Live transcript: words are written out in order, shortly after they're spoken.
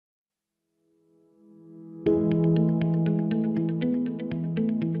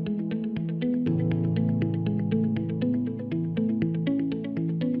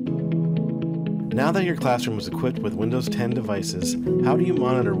Now that your classroom is equipped with Windows 10 devices, how do you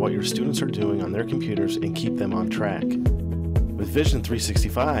monitor what your students are doing on their computers and keep them on track? With Vision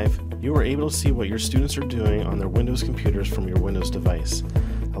 365, you are able to see what your students are doing on their Windows computers from your Windows device,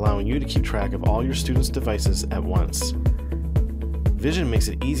 allowing you to keep track of all your students' devices at once. Vision makes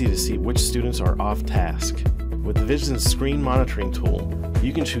it easy to see which students are off task. With the Vision's screen monitoring tool,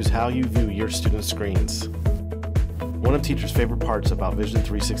 you can choose how you view your students' screens. One of teachers' favorite parts about Vision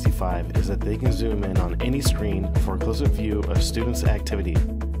 365 is that they can zoom in on any screen for a closer view of students' activity,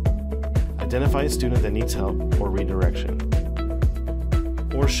 identify a student that needs help or redirection,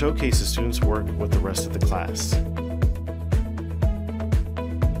 or showcase a student's work with the rest of the class.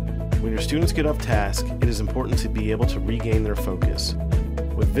 When your students get off task, it is important to be able to regain their focus.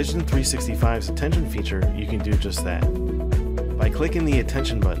 With Vision 365's attention feature, you can do just that. By clicking the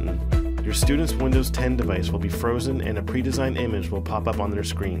attention button, your student's Windows 10 device will be frozen and a pre-designed image will pop up on their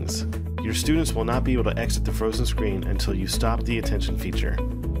screens. Your students will not be able to exit the frozen screen until you stop the attention feature.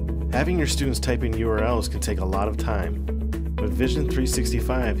 Having your students type in URLs can take a lot of time. With Vision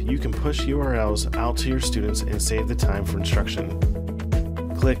 365, you can push URLs out to your students and save the time for instruction.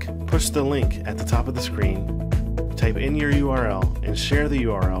 Click Push the link at the top of the screen, type in your URL, and share the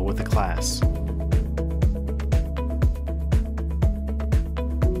URL with the class.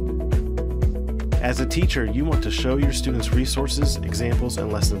 As a teacher, you want to show your students resources, examples,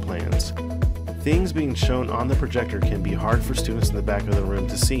 and lesson plans. Things being shown on the projector can be hard for students in the back of the room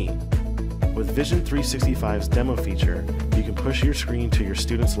to see. With Vision 365's demo feature, you can push your screen to your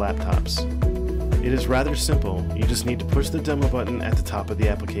students' laptops. It is rather simple. You just need to push the demo button at the top of the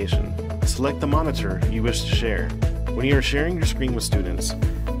application. Select the monitor you wish to share. When you are sharing your screen with students,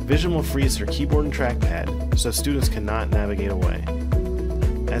 Vision will freeze their keyboard and trackpad so students cannot navigate away.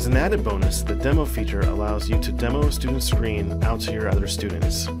 As an added bonus, the demo feature allows you to demo a student's screen out to your other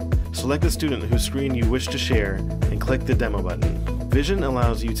students. Select the student whose screen you wish to share and click the demo button. Vision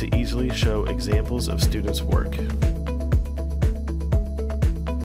allows you to easily show examples of students' work.